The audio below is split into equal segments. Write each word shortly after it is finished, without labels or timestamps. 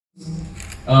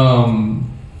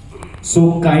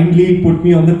So kindly put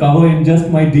me on the cover in just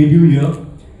my debut year.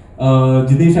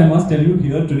 Jidesh, I must tell you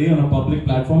here today on a public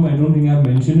platform, I don't think I've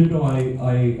mentioned it, or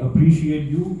I appreciate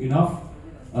you enough.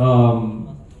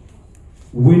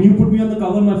 When you put me on the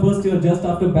cover my first year, just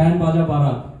after Band Baja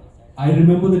Barat, I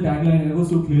remember the tagline ever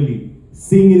so clearly.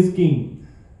 Singh is king.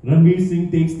 Ranveer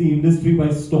Singh takes the industry by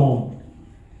storm.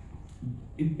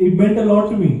 It meant a lot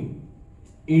to me.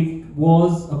 It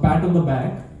was a pat on the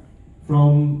back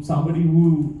from somebody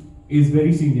who is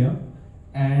very senior,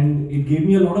 and it gave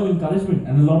me a lot of encouragement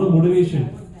and a lot of motivation.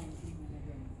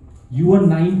 You were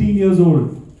 19 years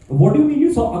old. What do you mean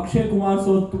you saw Akshay Kumar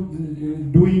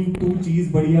doing two cheese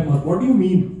badhiya mas? What do you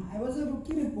mean? I was a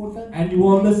rookie reporter. And you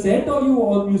were on the set, or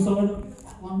you saw it?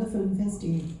 On the Filmfare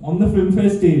stage. On the Filmfare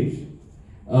stage.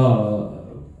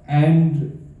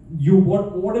 And you,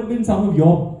 what have been some of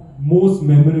your most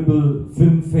memorable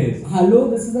film fairs? Hello,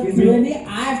 this is a Q&A.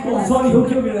 I have to ask. Sorry,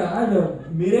 okay,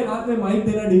 मेरे हाथ में mic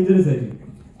देना dangerous है जी.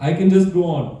 I can just go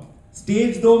on.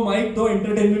 Stage दो, mic दो,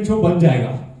 entertainment show बन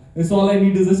जाएगा. That's all I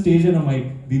need is a stage and a mic.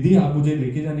 दीदी आप मुझे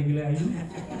लेके जाने के लिए आई हैं?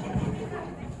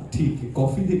 ठीक है,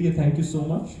 कॉफी दे दिए, thank you so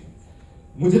much.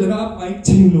 मुझे लगा आप mic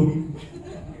छीन लोगी.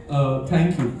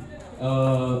 Thank you.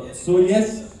 So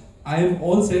yes, I am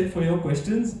all set for your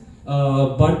questions,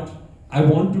 but I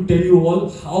want to tell you all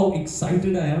how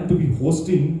excited I am to be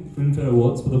hosting Filmfare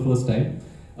Awards for the first time.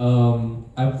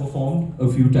 I've performed a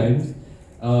few times.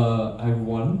 I've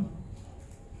won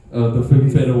the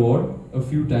Filmfare Award a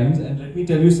few times, and let me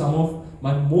tell you some of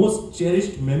my most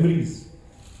cherished memories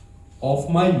of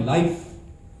my life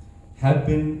have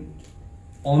been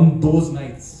on those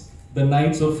nights, the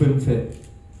nights of Filmfare.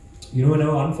 You know, when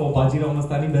I won for Bajirao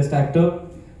Mastani Best Actor,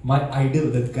 my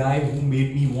idol, the guy who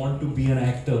made me want to be an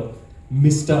actor,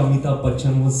 Mr. Amitabh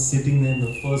Bachchan, was sitting there in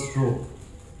the first row.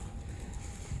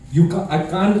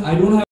 I don't have